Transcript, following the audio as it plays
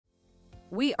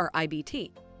We are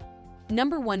IBT,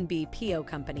 #1 BPO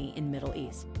company in Middle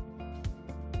East.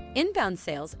 Inbound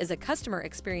sales is a customer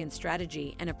experience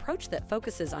strategy and approach that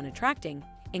focuses on attracting,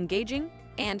 engaging,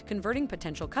 and converting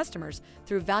potential customers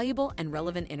through valuable and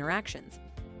relevant interactions.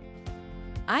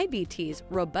 IBT's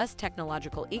robust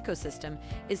technological ecosystem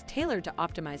is tailored to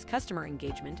optimize customer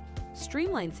engagement,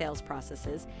 streamline sales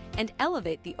processes, and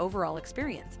elevate the overall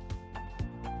experience.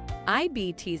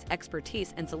 IBT's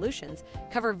expertise and solutions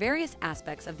cover various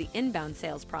aspects of the inbound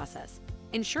sales process,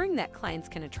 ensuring that clients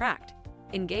can attract,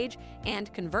 engage,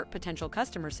 and convert potential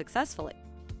customers successfully.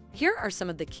 Here are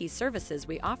some of the key services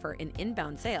we offer in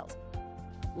inbound sales: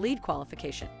 lead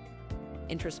qualification,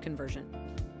 interest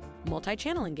conversion,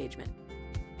 multi-channel engagement,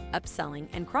 upselling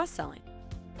and cross-selling,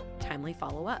 timely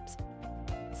follow-ups,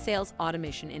 sales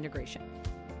automation integration.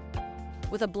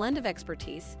 With a blend of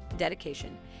expertise,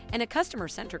 dedication, and a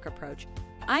customer-centric approach,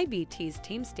 IBT's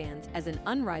team stands as an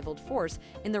unrivaled force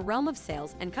in the realm of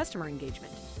sales and customer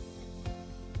engagement.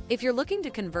 If you're looking to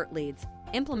convert leads,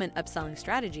 implement upselling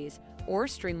strategies, or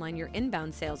streamline your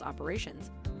inbound sales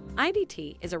operations,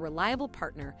 IBT is a reliable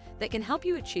partner that can help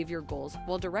you achieve your goals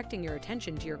while directing your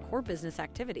attention to your core business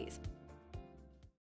activities.